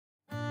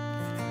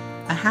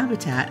A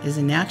habitat is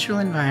a natural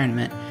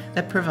environment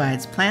that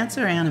provides plants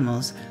or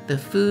animals the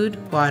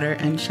food, water,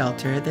 and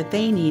shelter that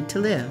they need to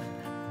live.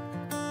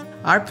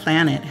 Our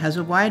planet has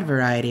a wide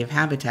variety of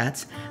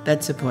habitats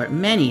that support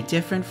many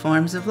different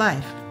forms of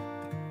life.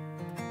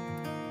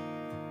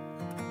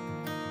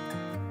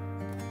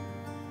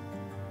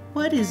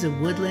 What is a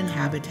woodland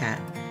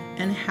habitat,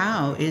 and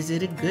how is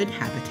it a good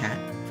habitat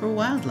for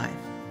wildlife?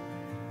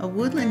 A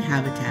woodland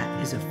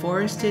habitat is a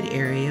forested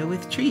area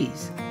with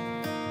trees.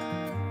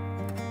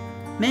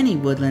 Many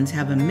woodlands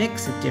have a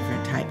mix of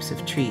different types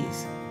of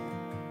trees.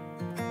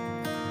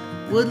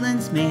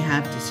 Woodlands may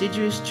have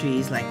deciduous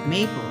trees like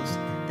maples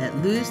that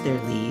lose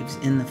their leaves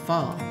in the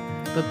fall,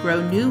 but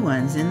grow new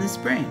ones in the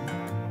spring.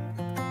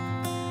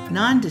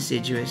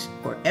 Non-deciduous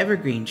or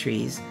evergreen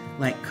trees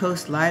like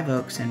coast live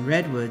oaks and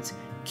redwoods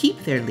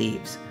keep their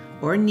leaves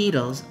or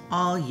needles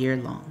all year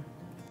long.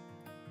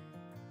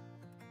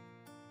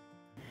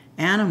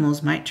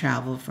 Animals might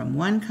travel from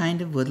one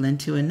kind of woodland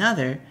to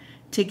another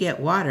to get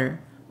water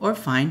or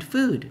find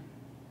food.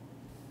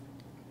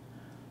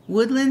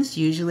 Woodlands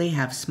usually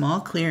have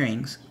small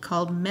clearings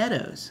called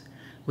meadows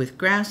with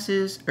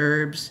grasses,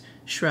 herbs,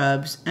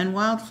 shrubs, and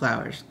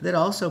wildflowers that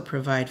also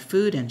provide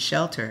food and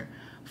shelter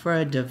for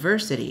a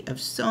diversity of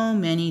so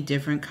many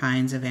different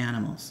kinds of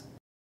animals.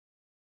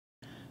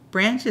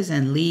 Branches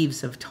and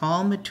leaves of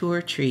tall,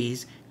 mature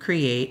trees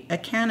create a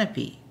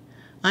canopy.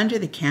 Under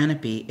the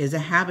canopy is a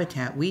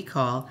habitat we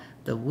call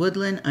the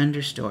woodland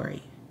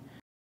understory.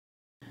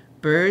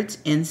 Birds,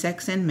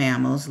 insects, and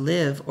mammals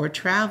live or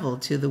travel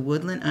to the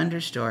woodland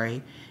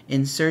understory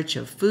in search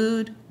of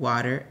food,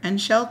 water, and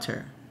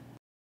shelter.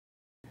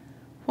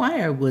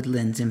 Why are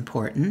woodlands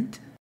important?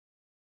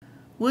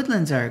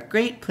 Woodlands are a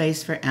great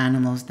place for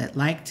animals that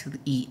like to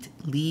eat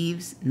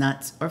leaves,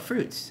 nuts, or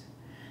fruits,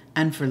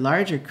 and for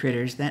larger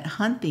critters that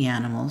hunt the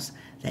animals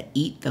that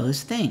eat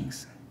those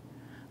things.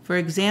 For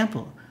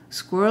example,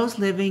 squirrels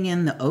living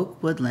in the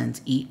oak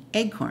woodlands eat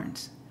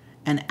acorns,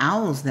 and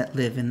owls that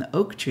live in the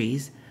oak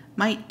trees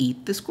might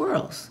eat the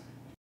squirrels.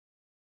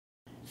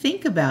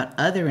 Think about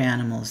other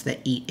animals that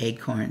eat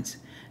acorns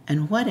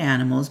and what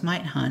animals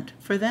might hunt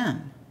for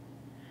them.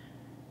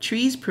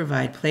 Trees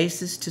provide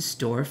places to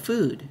store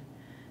food.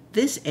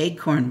 This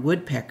acorn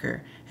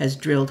woodpecker has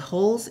drilled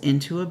holes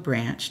into a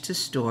branch to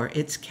store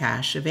its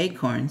cache of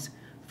acorns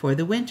for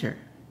the winter.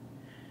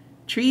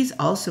 Trees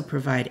also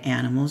provide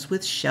animals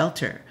with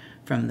shelter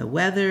from the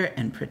weather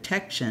and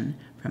protection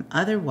from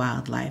other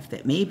wildlife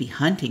that may be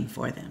hunting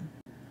for them.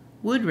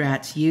 Wood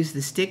rats use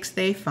the sticks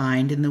they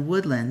find in the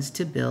woodlands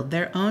to build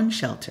their own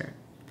shelter.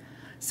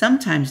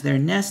 Sometimes their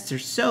nests are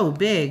so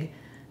big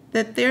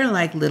that they're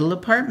like little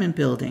apartment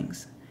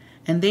buildings,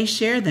 and they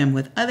share them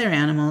with other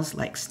animals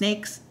like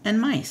snakes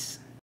and mice.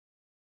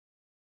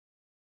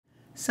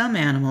 Some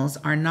animals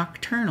are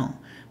nocturnal,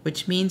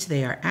 which means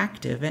they are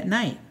active at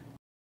night.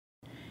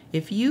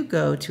 If you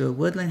go to a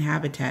woodland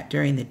habitat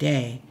during the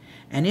day,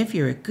 and if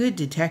you're a good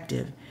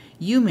detective,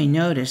 you may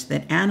notice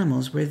that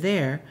animals were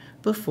there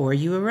before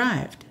you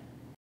arrived.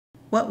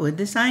 What would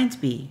the signs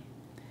be?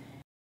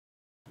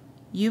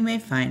 You may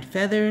find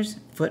feathers,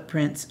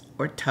 footprints,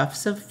 or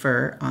tufts of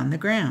fur on the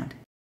ground.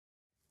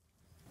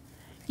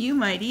 You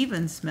might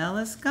even smell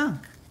a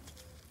skunk.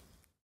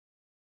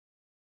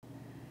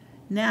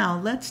 Now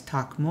let's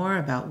talk more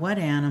about what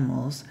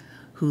animals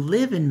who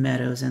live in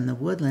meadows and the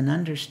woodland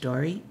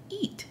understory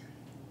eat.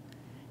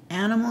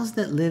 Animals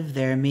that live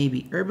there may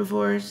be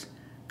herbivores,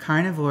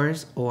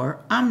 carnivores,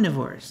 or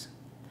omnivores.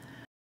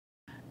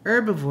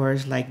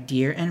 Herbivores like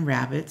deer and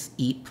rabbits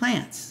eat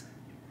plants.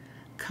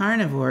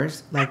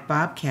 Carnivores like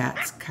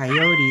bobcats,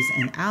 coyotes,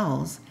 and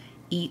owls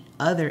eat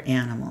other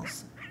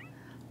animals.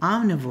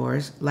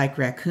 Omnivores like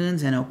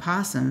raccoons and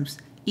opossums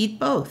eat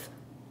both.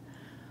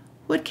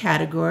 What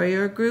category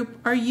or group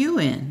are you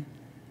in?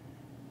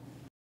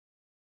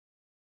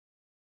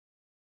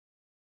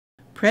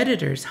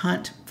 Predators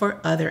hunt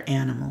for other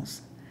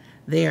animals.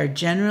 They are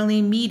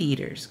generally meat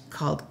eaters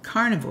called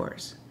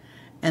carnivores,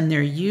 and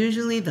they're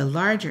usually the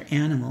larger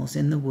animals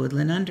in the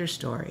woodland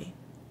understory.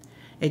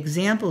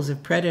 Examples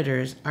of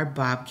predators are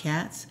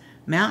bobcats,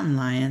 mountain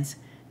lions,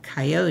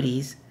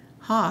 coyotes,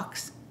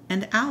 hawks,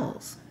 and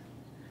owls.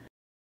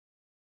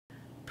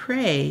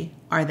 Prey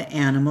are the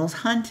animals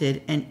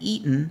hunted and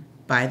eaten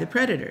by the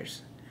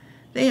predators.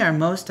 They are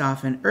most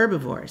often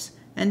herbivores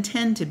and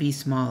tend to be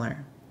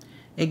smaller.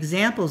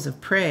 Examples of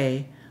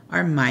prey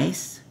are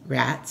mice,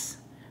 rats,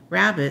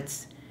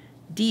 rabbits,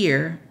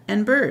 deer,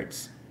 and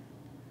birds.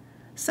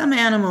 Some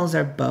animals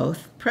are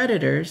both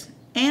predators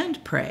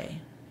and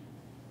prey.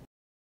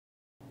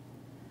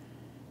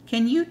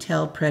 Can you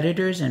tell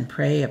predators and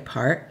prey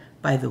apart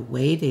by the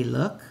way they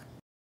look?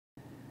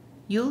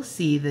 You'll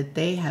see that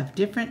they have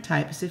different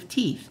types of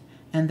teeth,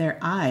 and their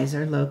eyes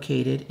are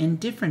located in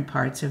different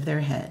parts of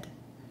their head.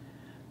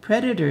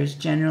 Predators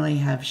generally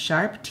have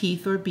sharp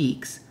teeth or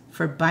beaks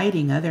for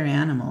biting other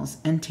animals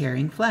and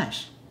tearing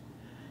flesh.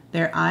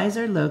 Their eyes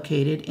are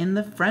located in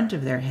the front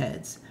of their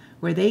heads,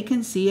 where they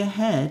can see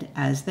ahead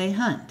as they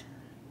hunt.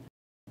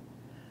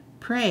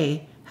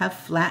 Prey have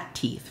flat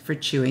teeth for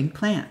chewing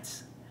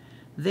plants.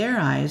 Their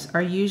eyes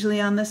are usually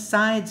on the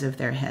sides of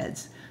their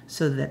heads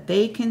so that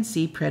they can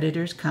see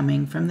predators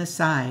coming from the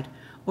side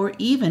or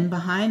even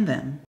behind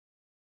them.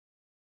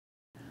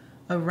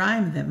 A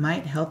rhyme that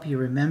might help you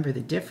remember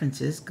the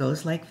differences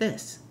goes like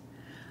this.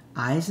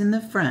 Eyes in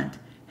the front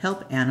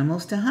help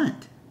animals to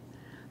hunt.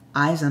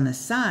 Eyes on the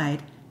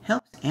side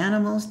helps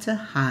animals to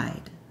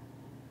hide.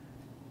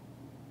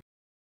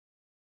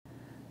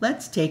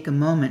 Let's take a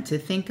moment to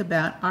think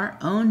about our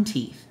own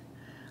teeth.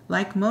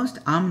 Like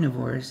most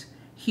omnivores,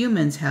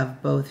 humans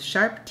have both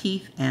sharp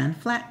teeth and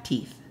flat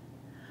teeth.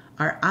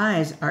 Our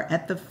eyes are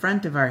at the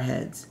front of our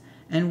heads,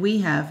 and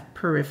we have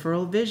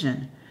peripheral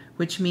vision,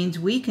 which means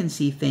we can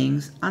see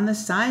things on the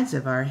sides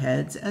of our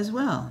heads as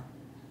well.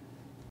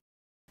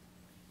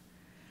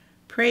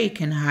 Prey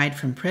can hide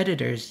from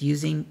predators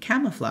using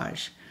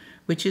camouflage,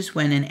 which is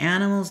when an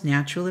animal's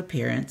natural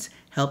appearance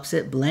helps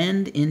it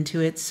blend into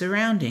its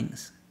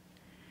surroundings.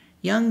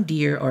 Young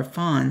deer or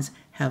fawns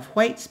have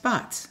white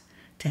spots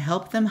to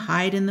help them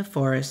hide in the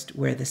forest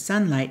where the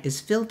sunlight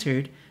is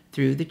filtered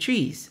through the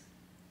trees.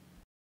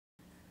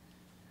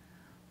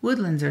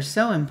 Woodlands are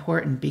so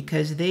important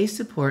because they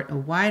support a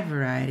wide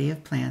variety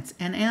of plants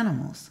and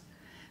animals.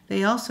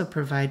 They also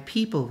provide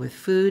people with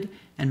food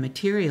and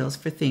materials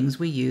for things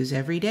we use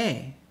every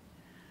day.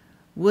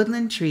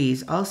 Woodland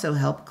trees also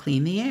help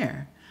clean the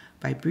air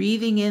by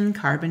breathing in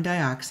carbon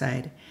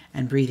dioxide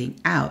and breathing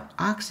out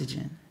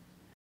oxygen.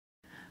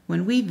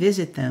 When we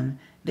visit them,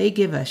 they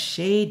give us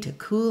shade to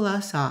cool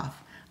us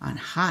off on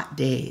hot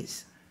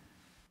days.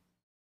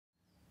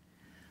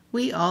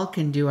 We all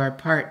can do our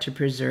part to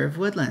preserve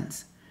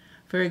woodlands.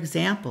 For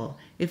example,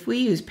 if we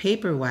use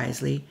paper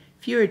wisely,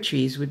 fewer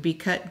trees would be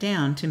cut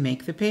down to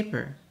make the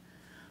paper.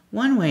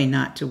 One way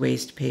not to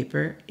waste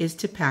paper is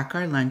to pack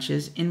our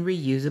lunches in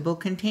reusable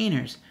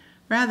containers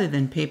rather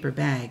than paper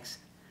bags.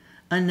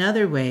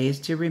 Another way is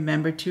to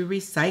remember to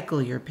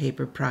recycle your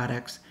paper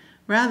products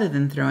rather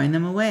than throwing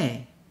them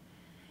away.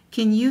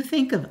 Can you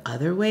think of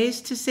other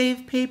ways to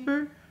save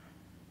paper?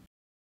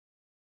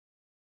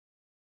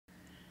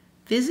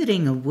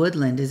 Visiting a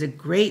woodland is a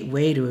great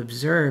way to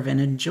observe and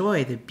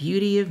enjoy the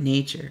beauty of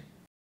nature.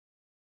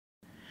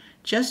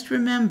 Just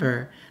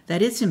remember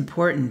that it's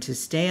important to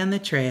stay on the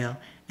trail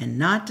and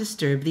not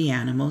disturb the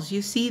animals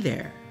you see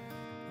there.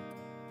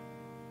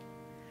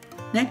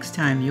 Next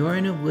time you're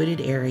in a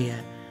wooded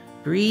area,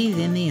 breathe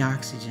in the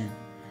oxygen.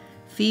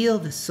 Feel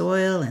the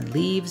soil and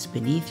leaves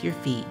beneath your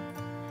feet.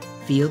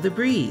 Feel the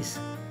breeze.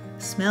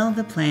 Smell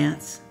the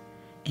plants.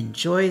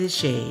 Enjoy the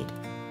shade.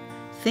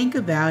 Think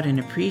about and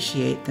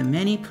appreciate the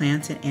many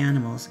plants and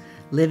animals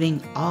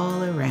living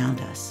all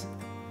around us.